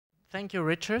Thank you,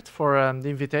 Richard, for the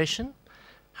invitation.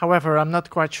 However, I'm not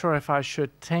quite sure if I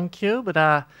should thank you,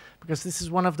 but because this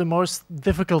is one of the most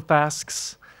difficult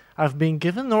tasks I've been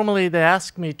given. Normally, they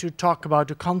ask me to talk about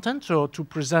the content or to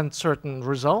present certain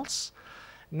results.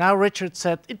 Now, Richard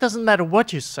said, it doesn't matter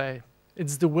what you say.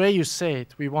 It's the way you say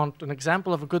it. We want an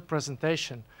example of a good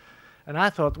presentation. And I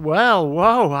thought, well,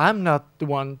 whoa, I'm not the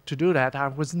one to do that. I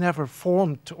was never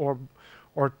formed or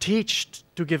taught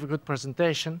to give a good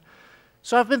presentation.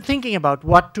 So I've been thinking about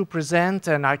what to present,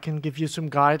 and I can give you some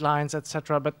guidelines,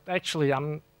 etc. But actually,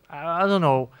 I don't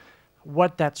know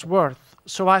what that's worth.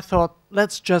 So I thought,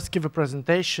 let's just give a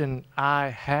presentation I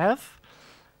have.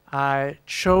 I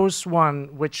chose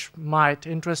one which might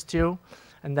interest you,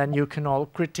 and then you can all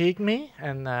critique me.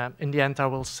 And in the end, I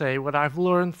will say what I've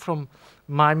learned from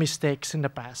my mistakes in the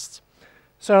past.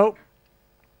 So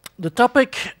the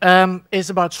topic is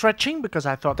about stretching, because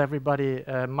I thought everybody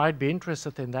might be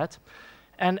interested in that.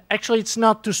 And actually, it's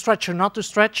not to stretch or not to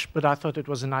stretch, but I thought it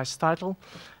was a nice title.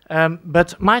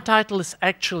 But my title is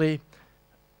actually,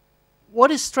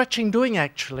 what is stretching doing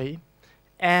actually?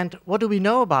 And what do we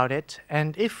know about it?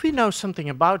 And if we know something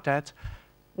about that,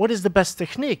 what is the best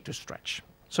technique to stretch?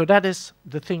 So that is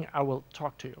the thing I will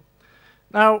talk to you.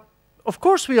 Now, of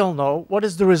course, we all know what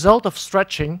is the result of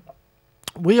stretching.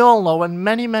 We all know, and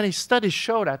many, many studies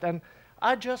show that. And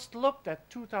I just looked at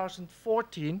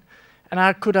 2014, and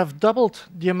I could have doubled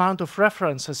the amount of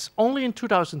references only in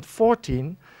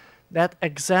 2014 that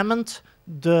examined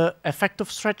the effect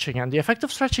of stretching. And the effect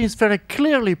of stretching is very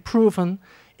clearly proven.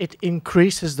 It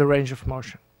increases the range of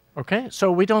motion. Okay?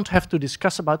 So we don't have to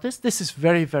discuss about this. This is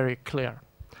very, very clear.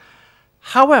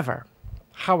 However,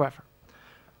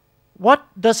 what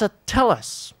does it tell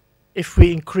us if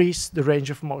we increase the range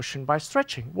of motion by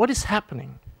stretching? What is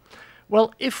happening?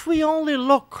 Well, if we only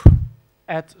look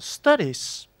at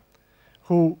studies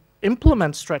who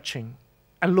implement stretching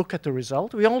and look at the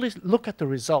result, we only look at the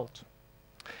result.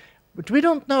 But we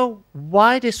don't know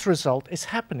why this result is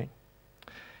happening.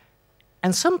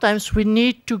 And sometimes we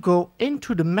need to go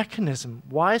into the mechanism,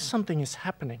 why something is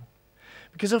happening.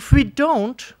 Because if we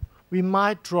don't, we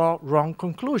might draw wrong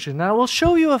conclusion. And I will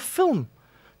show you a film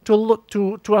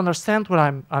to understand what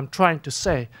I'm trying to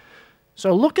say.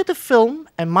 So look at the film,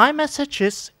 and my message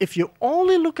is, if you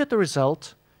only look at the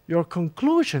result, your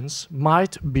conclusions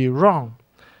might be wrong.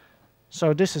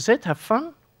 So this is it. Have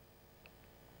fun.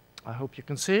 I hope you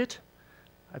can see it.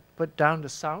 I put down the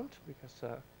sound because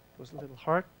it was a little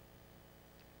hard.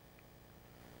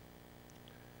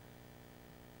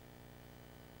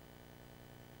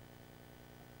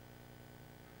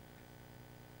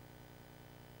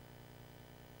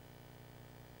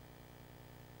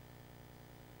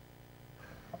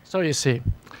 So you see.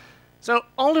 So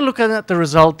only looking at the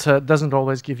result doesn't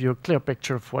always give you a clear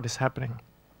picture of what is happening.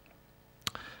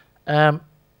 What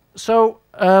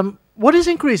is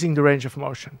increasing the range of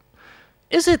motion?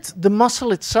 Is it the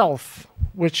muscle itself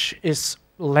which is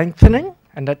lengthening?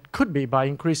 And that could be by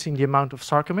increasing the amount of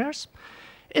sarcomeres.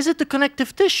 Is it the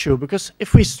connective tissue? Because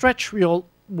if we stretch, we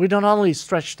don't only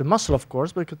stretch the muscle, of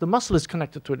course, because the muscle is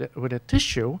connected to with a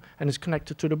tissue and is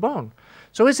connected to the bone.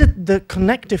 So is it the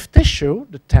connective tissue,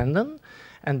 the tendon,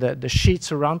 and the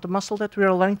sheets around the muscle that we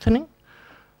are lengthening?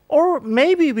 Or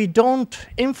maybe we don't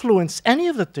influence any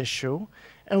of the tissue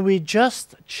and we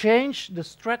just change the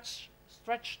stretch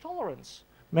tolerance.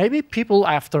 Maybe people,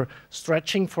 after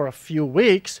stretching for a few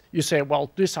weeks, you say, well,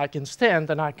 this I can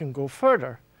stand and I can go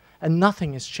further. And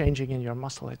nothing is changing in your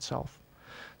muscle itself.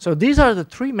 So these are the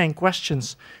three main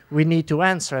questions we need to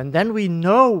answer. And then we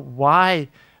know why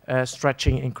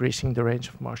stretching increasing the range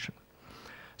of motion.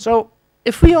 So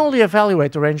if we only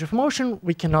evaluate the range of motion,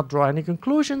 we cannot draw any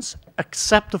conclusions,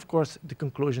 except, of course, the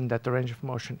conclusion that the range of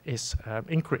motion is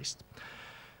increased.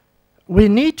 We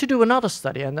need to do another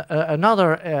study and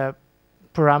another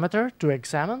parameter to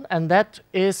examine, and that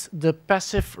is the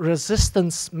passive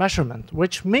resistance measurement,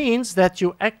 which means that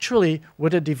you actually,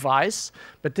 with a device,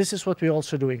 but this is what we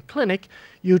also do in clinic,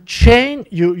 you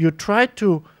try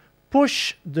to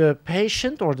push the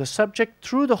patient or the subject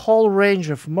through the whole range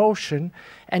of motion,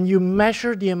 and you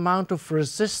measure the amount of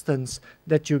resistance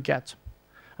that you get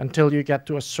until you get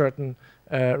to a certain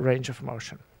range of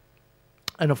motion.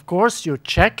 And of course, you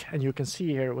check, and you can see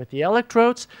here with the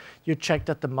electrodes, you check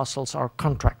that the muscles are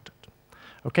contracted.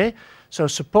 Okay? So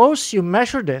suppose you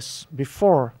measure this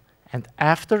before and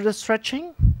after the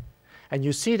stretching, and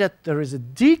you see that there is a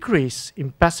decrease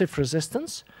in passive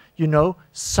resistance, you know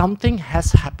something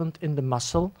has happened in the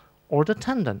muscle or the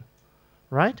tendon,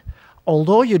 right?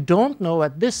 Although you don't know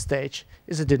at this stage,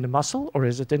 is it in the muscle or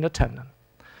is it in the tendon?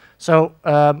 So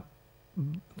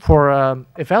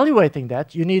evaluating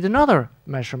that, you need another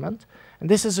measurement, and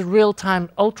this is a real-time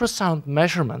ultrasound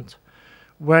measurement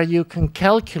where you can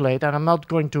calculate, and I'm not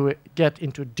going to get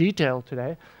into detail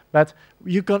today, but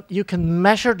you can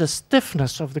measure the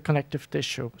stiffness of the connective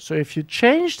tissue. So if you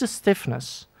change the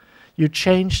stiffness, you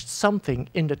changed something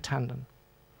in the tendon.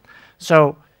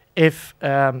 So if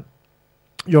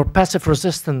your passive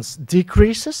resistance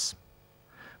decreases,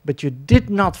 but you did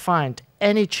not find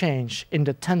any change in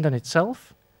the tendon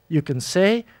itself, you can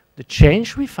say the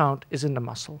change we found is in the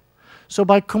muscle. So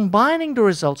by combining the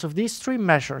results of these three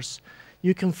measures,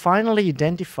 you can finally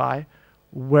identify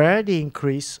where the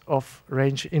increase of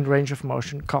range of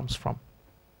motion comes from.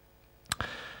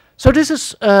 So this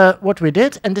is what we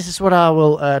did, and this is what I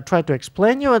will try to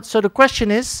explain you. And so the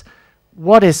question is,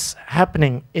 what is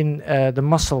happening in the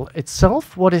muscle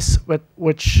itself?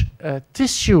 Which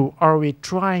tissue are we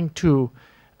trying to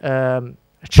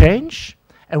change,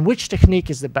 and which technique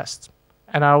is the best?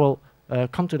 And I will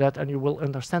come to that, and you will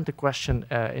understand the question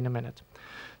in a minute.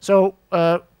 So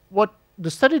what the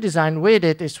study design we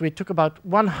did is we took about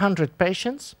 100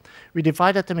 patients. We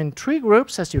divided them in 3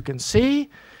 groups, as you can see.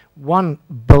 One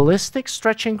ballistic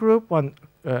stretching group, one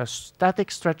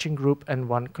static stretching group, and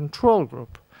one control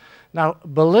group. Now,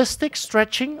 ballistic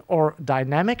stretching or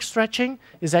dynamic stretching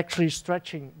is actually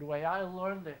stretching the way I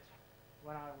learned it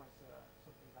when I was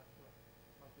something like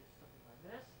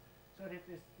this. So it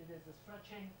is the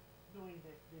stretching doing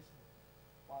this move.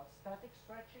 While static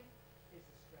stretching is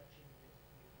the stretching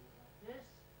you do like this.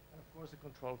 And of course, the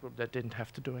control group that didn't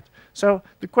have to do it. So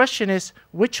the question is,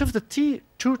 which of the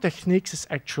two techniques is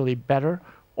actually better?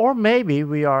 Or maybe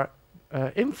we are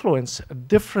influence a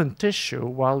different tissue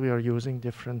while we are using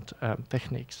different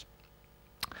techniques.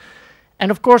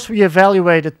 And of course, we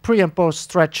evaluated pre and post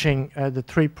stretching the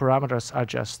 3 parameters I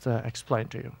just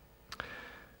explained to you.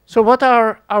 So what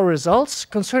are our results?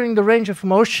 Concerning the range of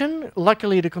motion,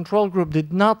 luckily the control group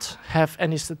did not have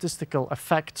any statistical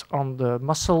effect on the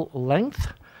muscle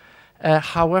length.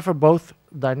 However, both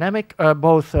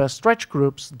stretch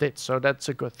groups did, so that's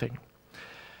a good thing.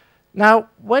 Now,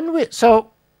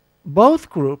 both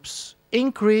groups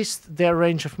increased their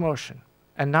range of motion.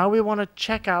 And now we want to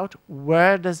check out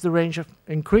where does the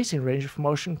increasing range of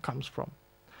motion comes from.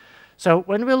 So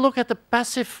when we look at the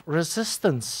passive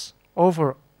resistance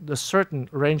over the certain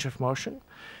range of motion,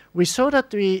 we saw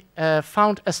that we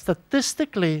found a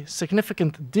statistically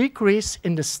significant decrease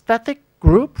in the static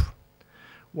group,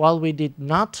 while we did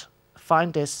not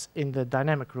find this in the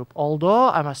dynamic group. Although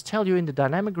I must tell you, in the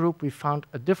dynamic group we found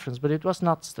a difference, but it was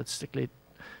not statistically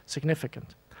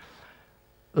significant.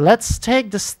 Let's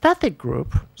take the static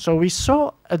group. So we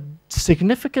saw a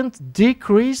significant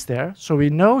decrease there. So we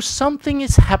know something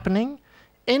is happening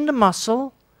in the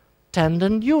muscle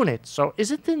tendon unit. So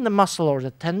is it in the muscle or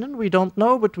the tendon? We don't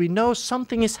know, but we know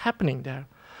something is happening there.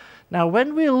 Now,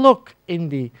 when we look in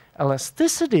the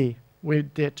elasticity we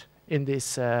did in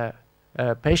this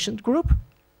patient group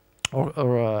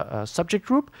or subject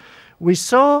group, we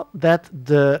saw that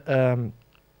the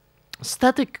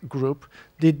static group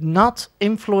did not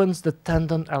influence the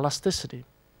tendon elasticity.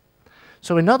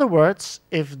 So in other words,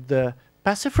 if the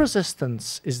passive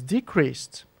resistance is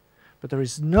decreased, but there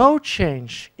is no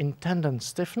change in tendon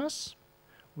stiffness,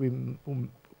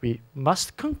 we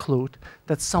must conclude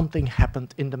that something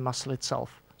happened in the muscle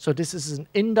itself. So this is an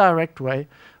indirect way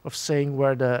of saying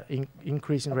where the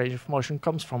increase in range of motion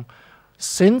comes from,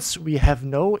 since we have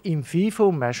no in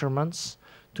vivo measurements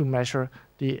to measure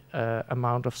the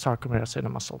amount of sarcomeres in a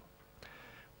muscle.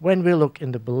 When we look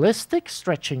in the ballistic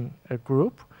stretching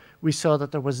group, we saw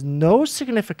that there was no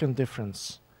significant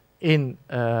difference in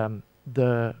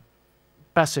the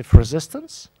passive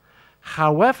resistance.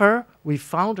 However, we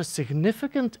found a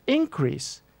significant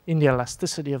increase in the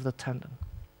elasticity of the tendon.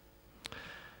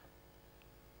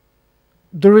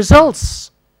 The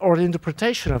results or the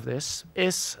interpretation of this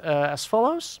is as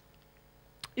follows.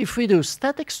 If we do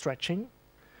static stretching,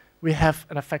 we have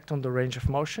an effect on the range of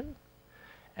motion,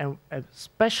 and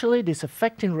especially this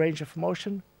effect in range of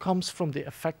motion comes from the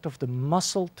effect of the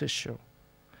muscle tissue.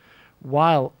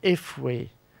 While if we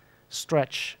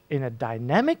stretch in a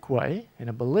dynamic way, in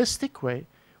a ballistic way,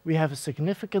 we have a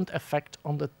significant effect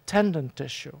on the tendon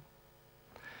tissue.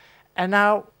 And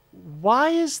now, why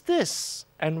is this?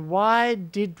 And why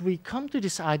did we come to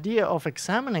this idea of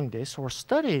examining this or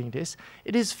studying this?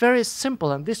 It is very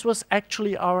simple, and this was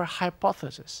actually our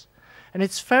hypothesis. And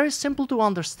it's very simple to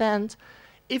understand.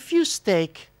 If you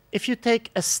take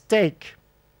a steak,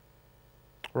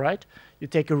 right? You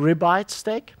take a ribeye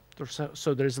steak,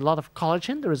 so there's a lot of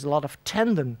collagen, there is a lot of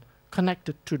tendon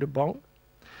connected to the bone.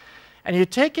 And you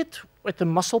take it with the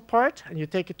muscle part and you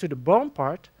take it to the bone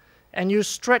part and you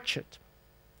stretch it.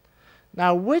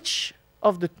 Now, which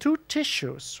of the two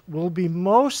tissues will be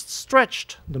most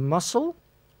stretched, the muscle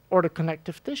or the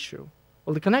connective tissue?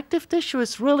 Well, the connective tissue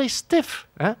is really stiff.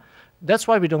 That's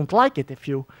why we don't like it. If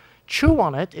you chew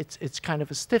on it, it's kind of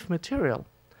a stiff material.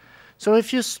 So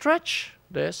if you stretch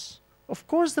this, of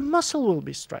course the muscle will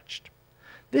be stretched.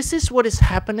 This is what is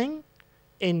happening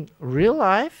in real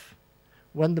life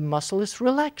when the muscle is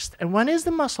relaxed. And when is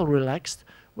the muscle relaxed?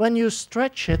 When you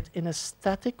stretch it in a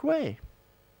static way.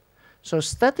 So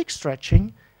static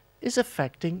stretching is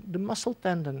affecting the muscle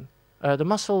tendon, the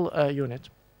muscle unit.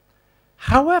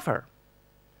 However,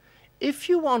 if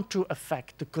you want to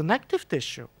affect the connective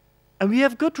tissue, and we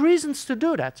have good reasons to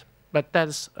do that, but that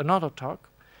is another talk.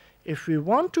 If we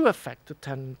want to affect the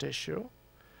tendon tissue,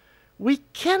 we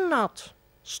cannot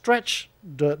stretch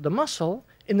the muscle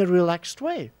in a relaxed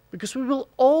way because we will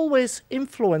always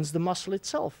influence the muscle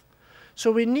itself.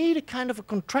 So we need a kind of a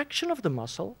contraction of the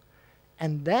muscle,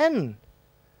 and then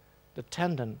the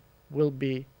tendon will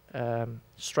be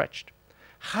stretched.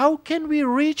 How can we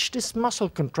reach this muscle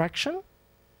contraction?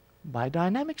 By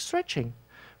dynamic stretching.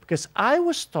 Because I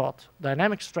was taught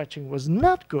dynamic stretching was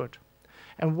not good.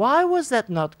 And why was that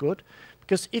not good?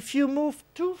 Because if you move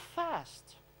too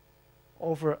fast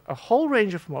over a whole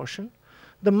range of motion,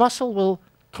 the muscle will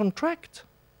contract.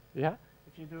 Yeah?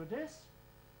 If you do this,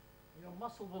 your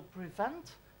muscle will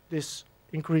prevent this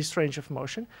increased range of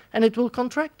motion, and it will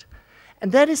contract.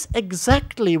 And that is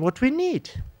exactly what we need.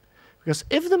 Because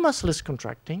if the muscle is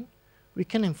contracting, we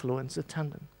can influence the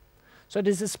tendon. So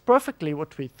this is perfectly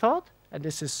what we thought, and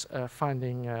this is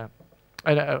finding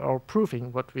or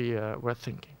proving what we were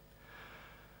thinking.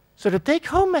 So the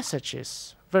take-home message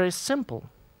is very simple.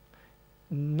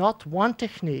 Not one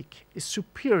technique is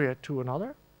superior to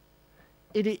another.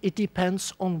 It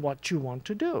depends on what you want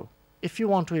to do. If you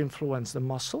want to influence the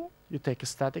muscle, you take a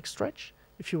static stretch.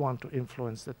 If you want to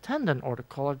influence the tendon or the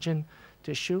collagen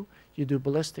tissue, you do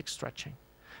ballistic stretching.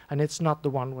 And it's not the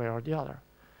one way or the other.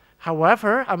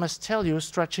 However, I must tell you,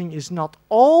 stretching is not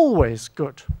always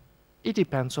good. It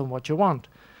depends on what you want.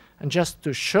 And just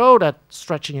to show that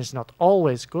stretching is not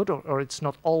always good, or it's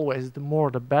not always the more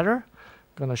the better,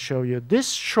 I'm going to show you this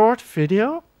short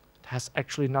video. It has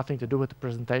actually nothing to do with the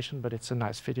presentation, but it's a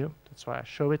nice video. That's why I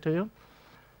show it to you.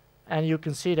 And you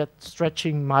can see that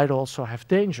stretching might also have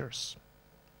dangers.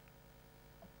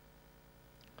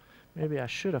 Maybe I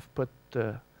should have put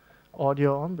the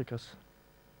audio on, because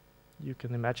you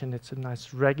can imagine it's a nice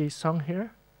reggae song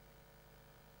here.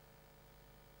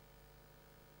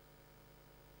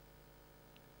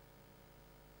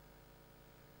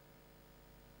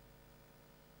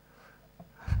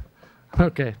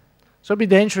 Okay, so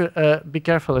be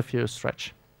careful if you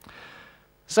stretch.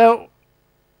 So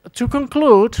to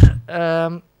conclude,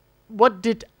 what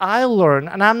did I learn?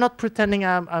 And I'm not pretending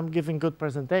I'm giving good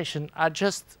presentation. I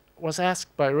just was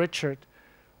asked by Richard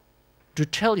to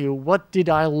tell you what did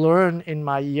I learn in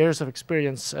my years of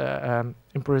experience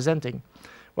in presenting.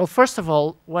 Well, first of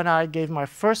all, when I gave my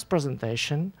first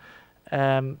presentation,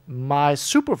 my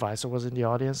supervisor was in the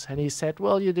audience, and he said,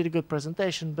 well, you did a good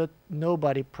presentation, but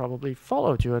nobody probably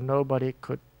followed you, and nobody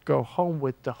could go home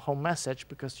with the home message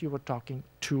because you were talking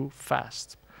too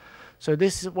fast. So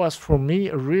this was for me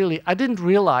a really, I didn't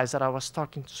realize that I was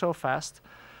talking so fast.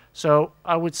 So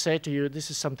I would say to you,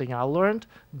 this is something I learned,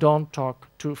 don't talk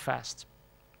too fast.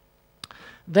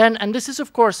 Then, and this is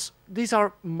of course, these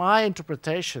are my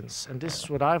interpretations, and this is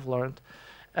what I've learned.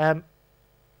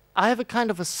 I have a kind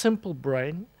of a simple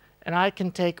brain, and I can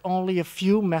take only a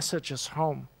few messages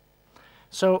home.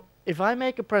 So if I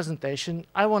make a presentation,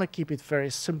 I want to keep it very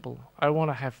simple. I want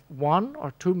to have 1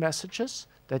 or 2 messages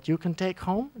that you can take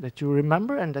home, that you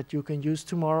remember, and that you can use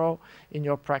tomorrow in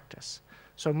your practice.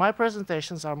 So my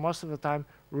presentations are most of the time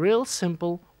real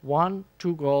simple, 1,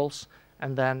 2 goals,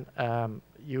 and then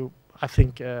I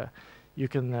think you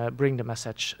can bring the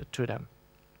message to them.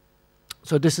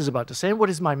 So this is about the same.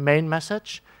 What is my main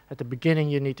message? At the beginning,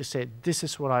 you need to say, this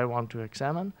is what I want to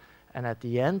examine. And at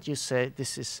the end, you say,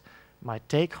 this is my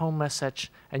take-home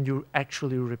message, and you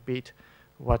actually repeat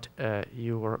what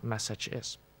your message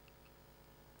is.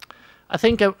 I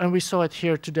think, and we saw it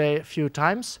here today a few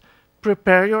times,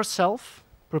 prepare yourself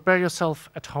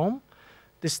at home.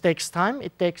 This takes time.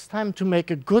 It takes time to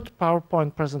make a good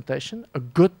PowerPoint presentation. A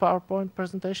good PowerPoint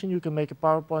presentation, you can make a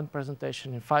PowerPoint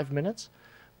presentation in 5 minutes.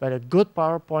 But a good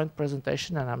PowerPoint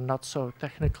presentation, and I'm not so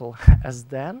technical as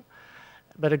Dan,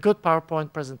 but a good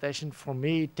PowerPoint presentation for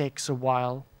me takes a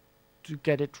while to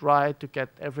get it right, to get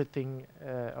everything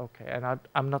okay. And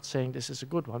I'm not saying this is a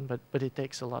good one, but it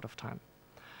takes a lot of time.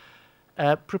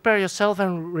 Prepare yourself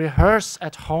and rehearse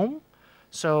at home.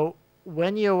 So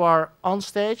when you are on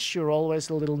stage, you're always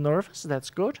a little nervous. That's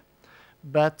good.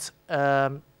 But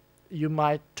you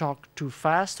might talk too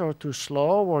fast or too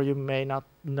slow, or you may not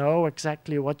know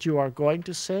exactly what you are going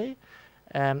to say.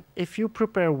 If you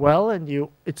prepare well, and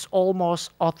it's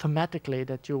almost automatically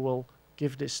that you will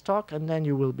give this talk, and then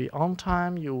you will be on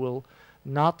time. You will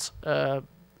not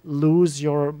lose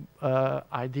your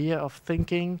idea of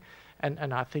thinking.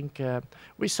 And I think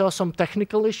we saw some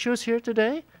technical issues here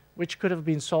today, which could have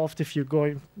been solved if you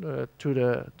go to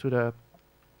the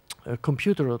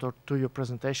computer or to your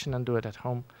presentation and do it at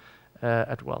home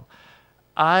as well.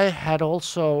 I had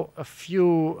also a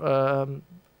few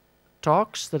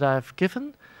talks that I've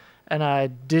given, and I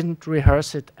didn't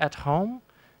rehearse it at home.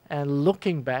 And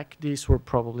looking back, these were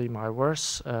probably my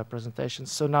worst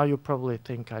presentations. So now you probably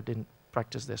think I didn't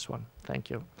practice this one. Thank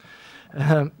you.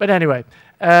 But anyway,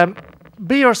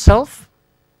 be yourself.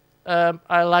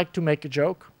 I like to make a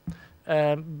joke,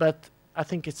 but I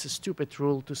think it's a stupid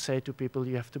rule to say to people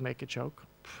you have to make a joke.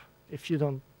 If you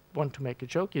don't want to make a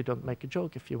joke, you don't make a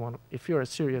joke. If you're a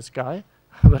serious guy,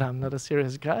 but I'm not a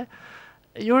serious guy,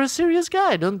 you're a serious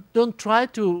guy. Don't try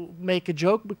to make a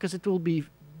joke, because they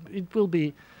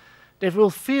will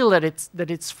feel that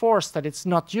it's forced, that it's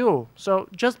not you. So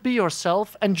just be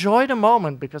yourself. Enjoy the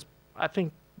moment, because I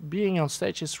think being on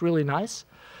stage is really nice.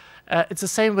 It's the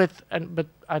same with, but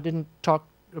I didn't talk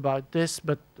about this,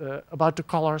 but about the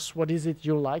colors. What is it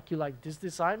you like? You like this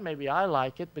design? Maybe I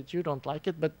like it, but you don't like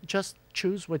it. But just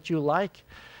choose what you like.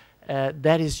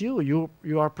 That is you.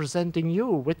 You are presenting you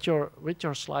with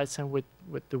your slides and with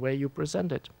the way you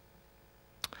present it.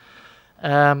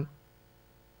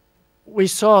 We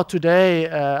saw today.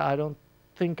 I don't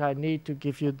think I need to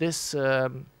give you this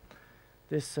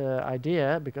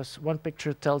idea, because one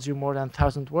picture tells you more than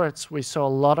 1,000 words. We saw a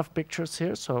lot of pictures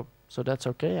here, so that's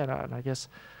okay, and I guess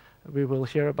we will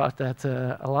hear about that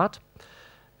a lot.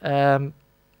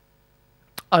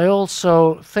 I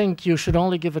also think you should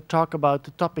only give a talk about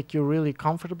the topic you're really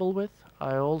comfortable with.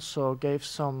 I also gave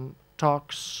some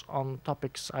talks on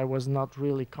topics I was not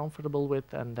really comfortable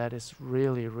with, and that is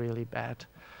really, really bad.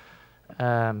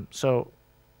 So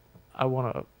I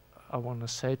want to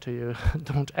say to you,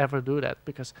 don't ever do that,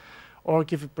 or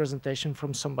give a presentation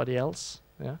from somebody else.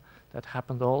 Yeah, that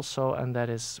happened also, and that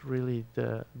is really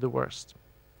the worst.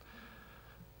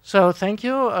 So thank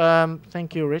you,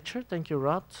 Richard, thank you,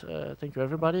 Rod, thank you,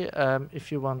 everybody.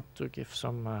 If you want to give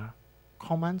some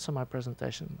comments on my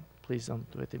presentation, please don't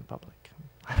do it in public.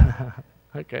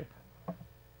 Okay.